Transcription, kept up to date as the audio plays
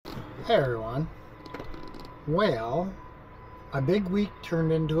Hey everyone. Well, a big week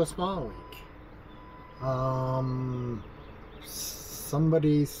turned into a small week.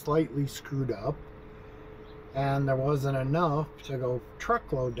 Somebody slightly screwed up and there wasn't enough to go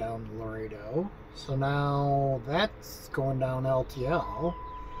truckload down to Laredo. So now that's going down LTL.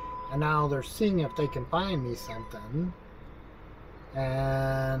 And now they're seeing if they can find me something.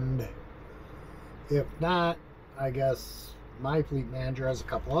 And if not, I guess my fleet manager has a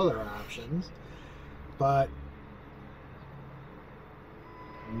couple other options, but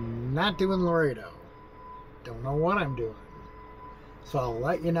not doing Laredo. Don't know what I'm doing. So I'll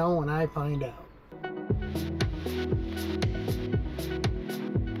let you know when I find out.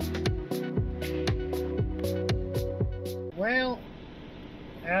 Well,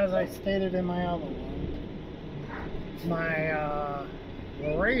 as I stated in my other one, my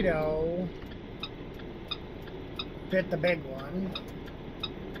Laredo bit the big one,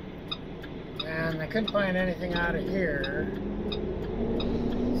 and I couldn't find anything out of here,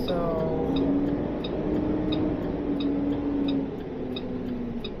 so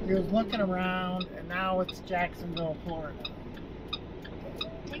he was looking around, and now it's Jacksonville, Florida.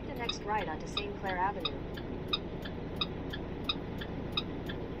 Take the next right onto St. Clair Avenue.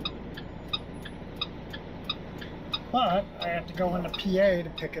 But I have to go into PA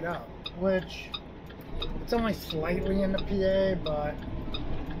to pick it up, which it's only slightly in the PA, but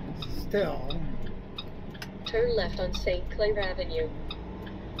still. Turn left on St. Clair Avenue.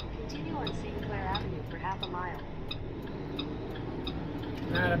 Continue on St. Clair Avenue for half a mile.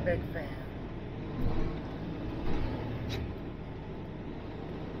 Not a big fan.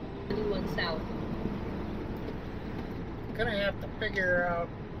 21 south. Gonna have to figure out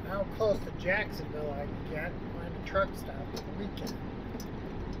how close to Jacksonville I can get and find a truck stop for the weekend.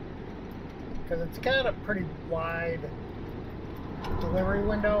 Because it's got a pretty wide delivery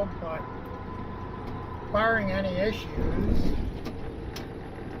window, but barring any issues,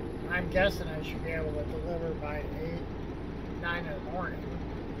 I'm guessing I should be able to deliver by 8, 9 in the morning.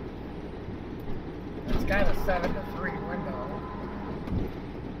 It's got a 7 to 3 window.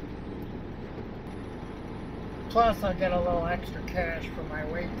 Plus, I'll get a little extra cash for my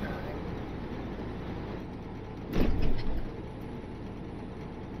wait time.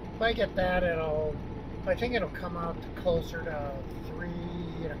 If I get that, I think it'll come out to closer to 3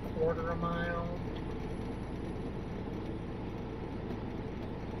 1/4 a mile.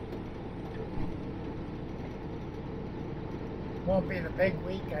 Won't be the big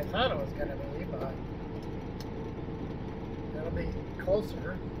week I thought it was going to be, but it'll be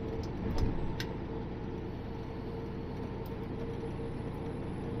closer.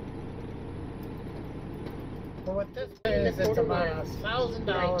 But what this is, it's about $1,000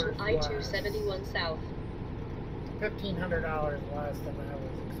 right to I-271 south. $1,500 less than I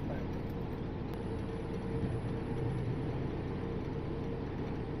was expecting.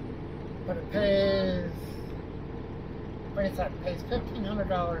 But it pays, like I said, it pays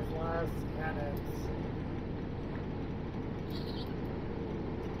 $1,500 less, and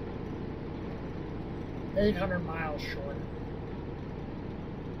it's 800 miles shorter.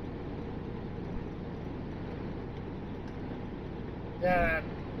 Yeah,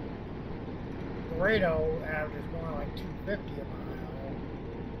 Laredo averages more like $250 a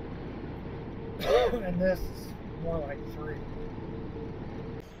mile, and this is more like 3.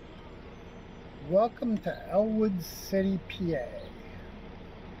 Welcome to Elwood City, PA.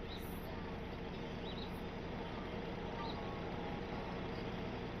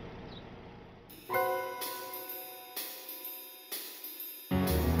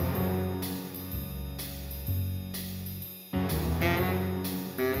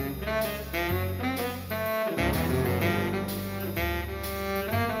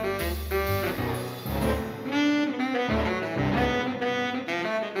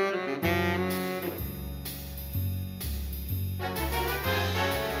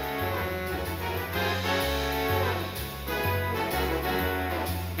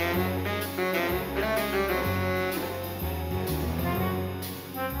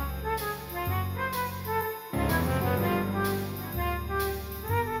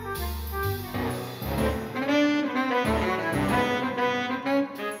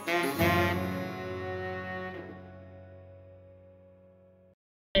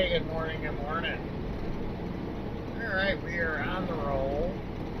 Good morning, good morning. Alright, we are on the roll.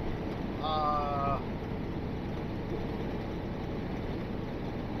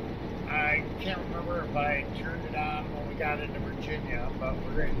 I can't remember if I turned it on when we got into Virginia, but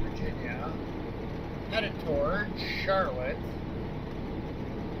we're in Virginia. Headed towards Charlotte,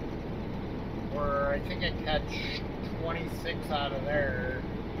 where I think I catch 26 out of there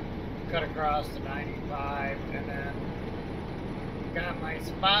cut across to 95, and then got my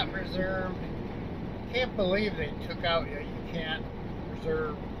spot reserved. Can't believe they took out you can't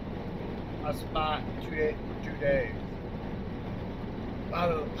reserve a spot in 2 days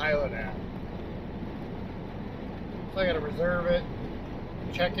out of the pilot app. So I gotta reserve it,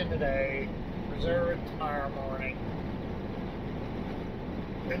 check in today, reserve it tomorrow morning,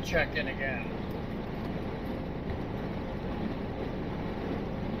 then check in again.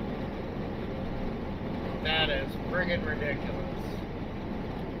 That is friggin' ridiculous.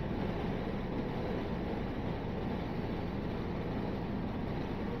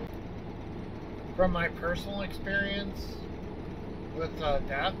 From my personal experience with the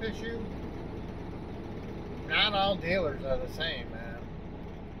DAF issue, not all dealers are the same, man.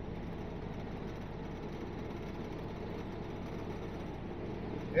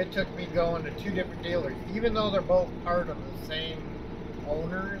 It took me going to 2 different dealers, even though they're both part of the same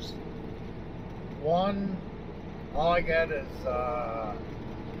owners. One, all I get is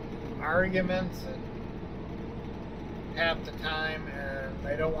arguments and half the time, and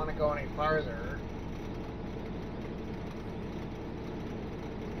they don't want to go any farther.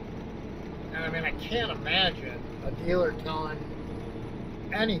 And I mean, I can't imagine a dealer telling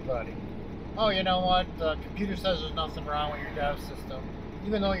anybody, oh, you know what, the computer says there's nothing wrong with your DAF system,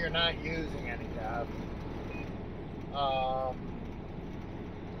 even though you're not using any DAF.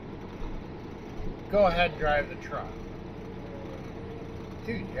 Go ahead and drive the truck.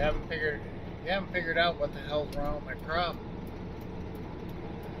 Dude, you haven't figured out what the hell's wrong with my problem.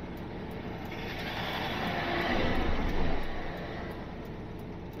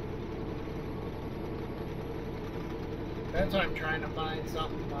 That's why I'm trying to find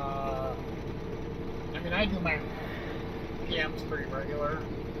something. I mean, I do my PMs pretty regular,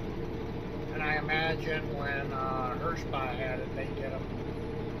 and I imagine when Hirschbach had it, they did them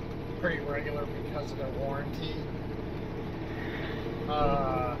pretty regular because of their warranty.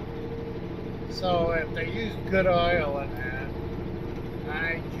 So if they use good oil in that,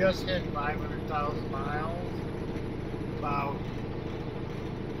 I just hit 500,000 miles about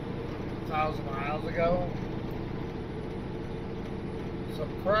 1,000 miles ago. So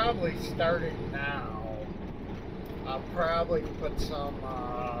probably starting now, I'll probably put some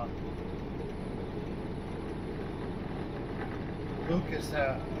Lucas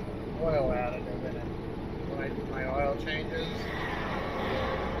oil additive in it when I do my oil changes.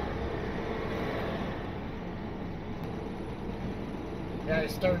 Yeah, I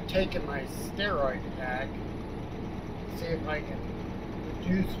started taking my steroid pack, see if I can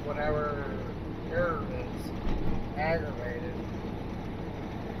reduce whatever error is aggravated,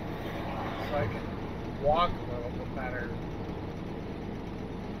 so I can walk a little bit better.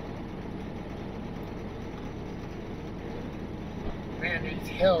 Man, these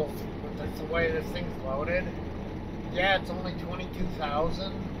hills, with the way this thing's loaded, yeah, it's only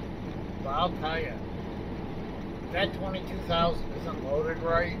 22,000, but I'll tell you, if that 22,000 isn't loaded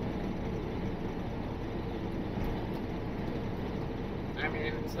right, I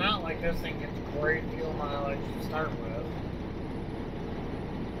mean, it's not like this thing gets great fuel mileage to start with.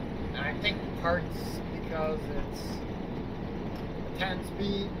 And I think parts because it's a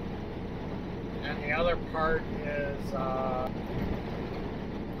 10-speed, and the other part is,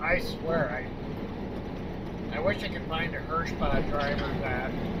 I swear, I wish I could find a Hirschbach driver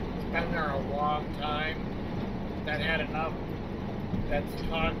that's been there a long time, that had enough, that's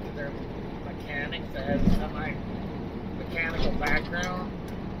talked to their mechanics, that has a semi-mechanical background,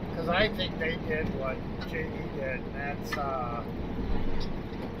 because I think they did what DJi did, and that's,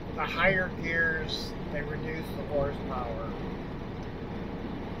 the higher gears, they reduce the horsepower.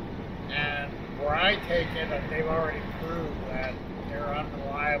 And where I take it, they've already proved that they're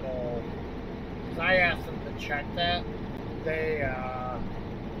unreliable. Because I asked them to check that. They,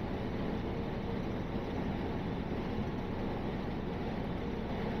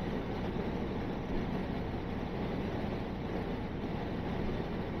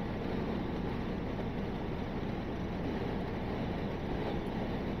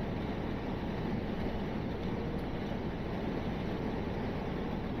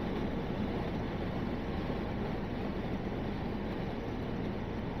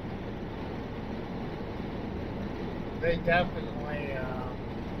 they definitely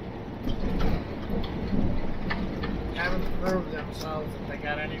haven't proved themselves that they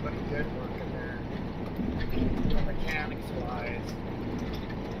got anybody good working there, mechanics wise.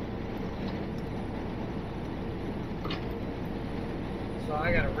 So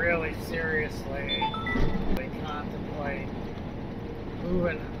I gotta really seriously contemplate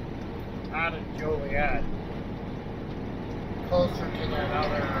moving out of Joliet closer to that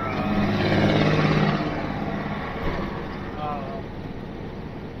other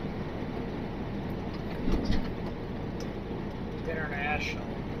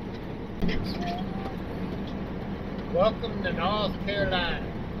neither did I.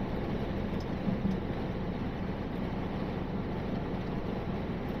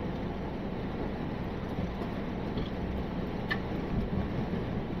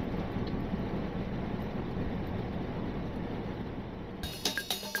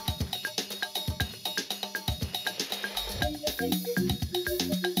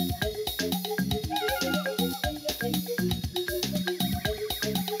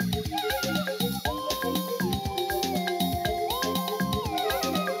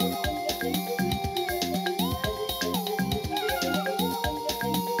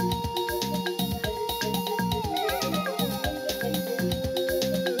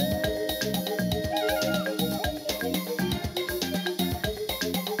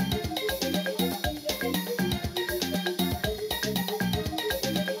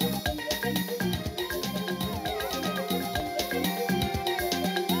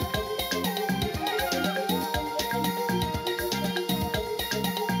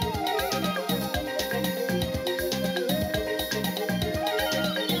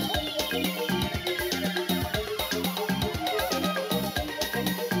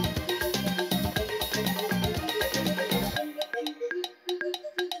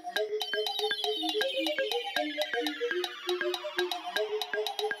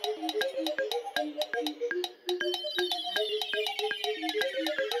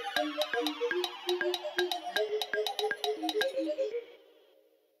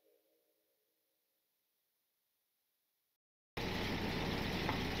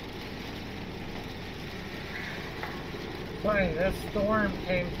 Funny, this storm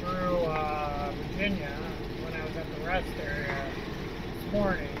came through Virginia when I was at the rest area this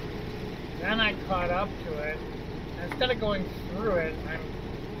morning. Then I caught up to it. And instead of going through it,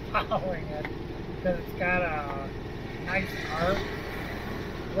 I'm following it because it's got a nice arc.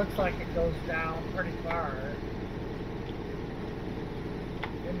 Looks like it goes down pretty far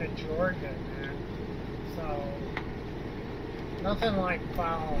into Georgia, man. So nothing like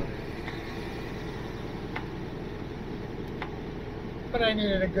following it. But I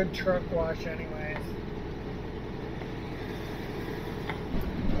needed a good truck wash anyways.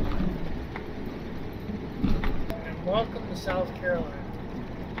 And welcome to South Carolina.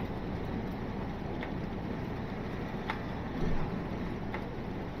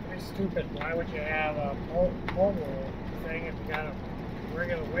 Pretty stupid. Why would you have a mobile thing if you got a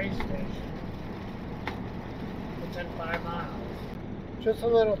regular way station within 5 miles? Just a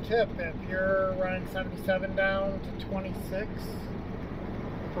little tip, if you're running 77 down to 26,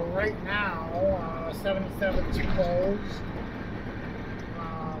 for right now, 77 is closed.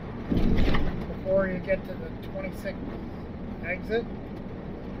 Before you get to the 26 exit,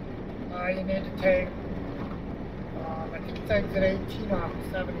 you need to take, I think it's exit 18 off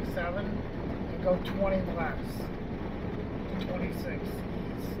of 77 and go 20 west to 26 east.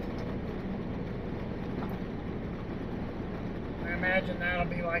 I imagine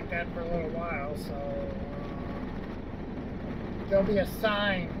that'll be like that for a little while, so there'll be a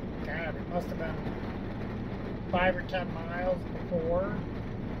sign, God, it must have been 5 or 10 miles before,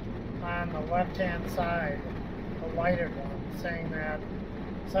 on the left-hand side, a lighted one, saying that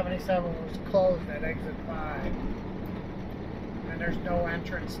 77 was closed at exit 5, and there's no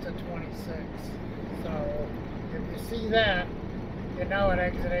entrance to 26. So, if you see that, you know at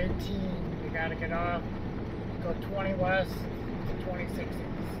exit 18, you gotta get off, go 20 west to 26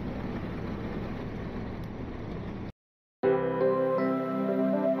 east.